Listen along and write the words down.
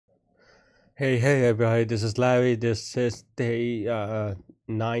Hey everybody, this is Larry. This is day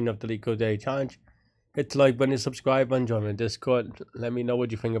 9 of the Leetcode Day Challenge. Hit the like button, subscribe, and join my Discord. Let me know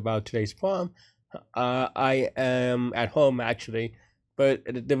what you think about today's farm. I am at home actually, but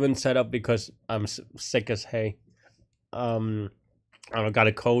a different setup because I'm sick as hay. I don't know, got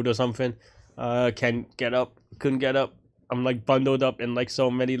a cold or something. Can't get up, couldn't get up. I'm like bundled up in like so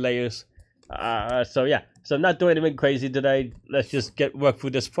many layers. So yeah, so I'm not doing anything crazy today. Let's just work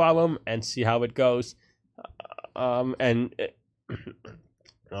through this problem and see how it goes. And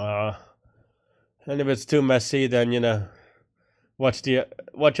uh, and if it's too messy, then watch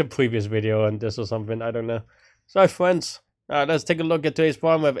a previous video on this or something. I don't know. So friends, let's take a look at today's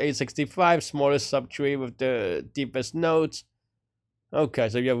problem. We have 865, smallest subtree with the deepest nodes. Okay,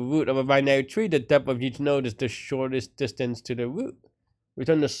 so you have a root of a binary tree. The depth of each node is the shortest distance to the root.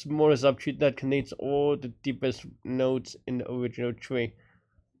 Return the smallest subtree that contains all the deepest nodes in the original tree.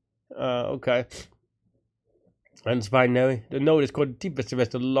 Okay. And it's binary. The node is called the deepest if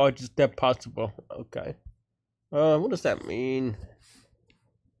it's the largest depth possible. Okay. What does that mean?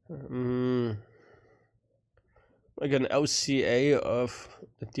 Like an LCA of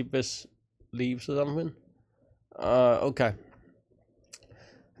the deepest leaves or something? Okay.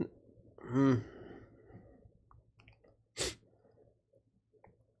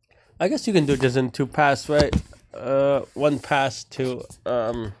 I guess you can do this in 2 passes, right? One pass to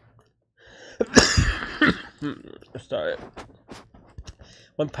sorry.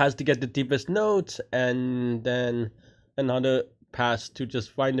 One pass to get the deepest nodes, and then another pass to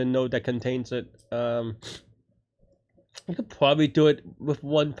just find a node that contains it. I could probably do it with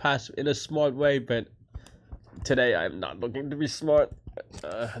one pass in a smart way, but today I'm not looking to be smart.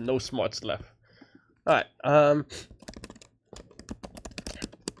 No smarts left. Alright,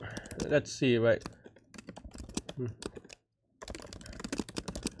 let's see, right?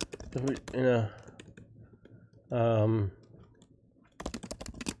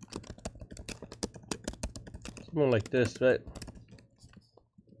 Something like this, right?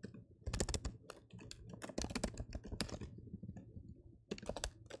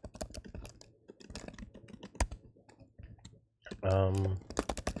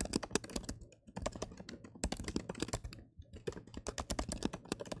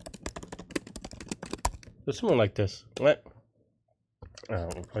 So something like this, right?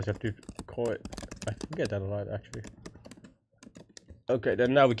 Of course, I have to call it. I forget that a lot, actually. Okay,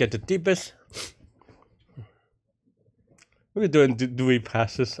 then now we get the deepest. We're doing do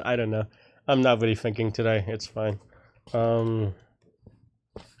passes. I don't know. I'm not really thinking today. It's fine. Right.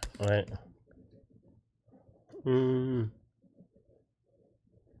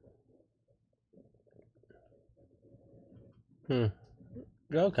 Yeah,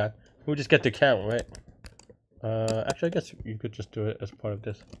 okay. We'll just get the count, right? Actually, I guess you could just do it as part of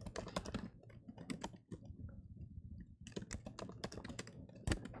this.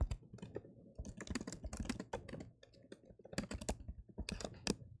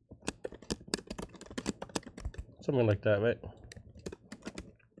 Something like that, right?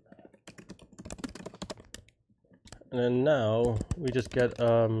 And then now we just get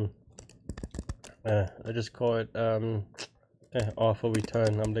I just call it offer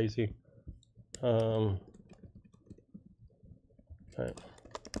return. I'm lazy. Right.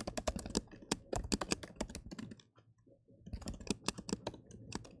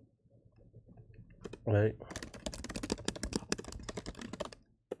 Right.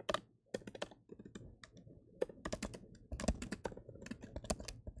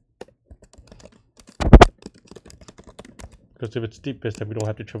 Because if it's deepest, then we don't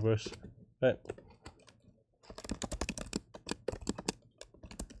have to traverse. Right.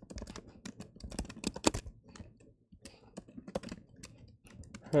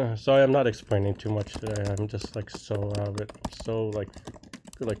 Sorry, I'm not explaining too much today. I'm just like so out of it. So like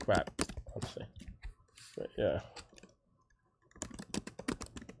crap, honestly. But yeah.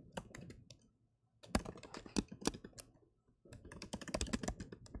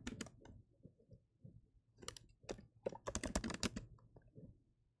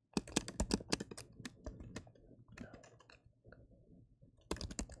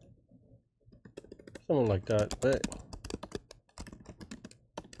 Something like that, right?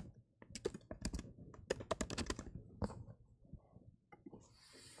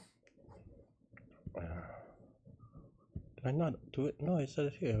 Did I not do it? No, I said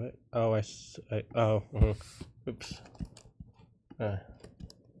it here, right? Oh, oops.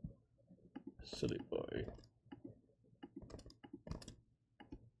 Silly boy.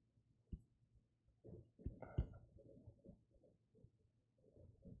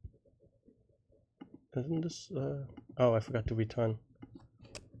 Isn't this, oh, I forgot to return.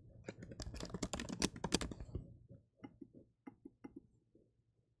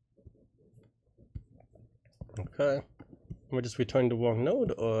 Okay. Am I just returning the wrong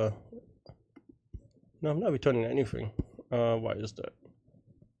node, or no? I'm not returning anything. Why is that?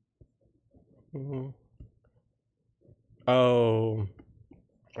 Oh,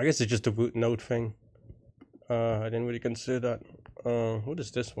 I guess it's just a root node thing. I didn't really consider that. What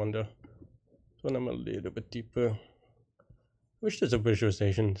is this one though? This one I'm a little bit deeper. Wish there's a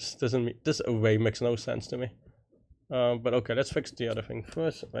visualization. This array makes no sense to me. But okay, let's fix the other thing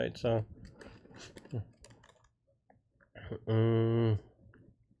first, right? So,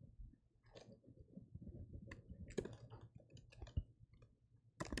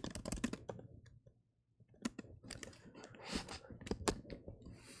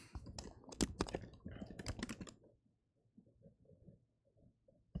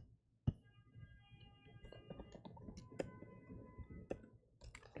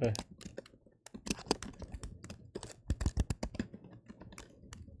 okay.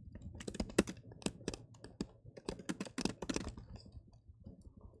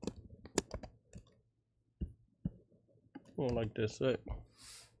 Like this, right?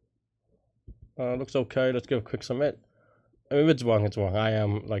 Looks okay. Let's give a quick submit. I mean, if it's wrong, it's wrong. I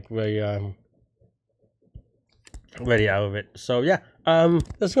am like very ready out of it. So yeah,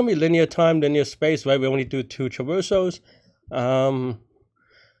 there's gonna be linear time, linear space, right? We only do 2 traversals.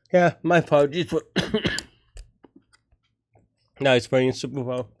 Yeah, my apologies for now it's playing super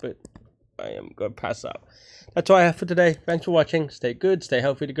well, but I am gonna pass out. That's all I have for today. Thanks for watching. Stay good, stay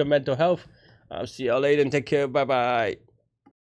healthy, to good mental health. I'll see y'all later and take care. Bye bye.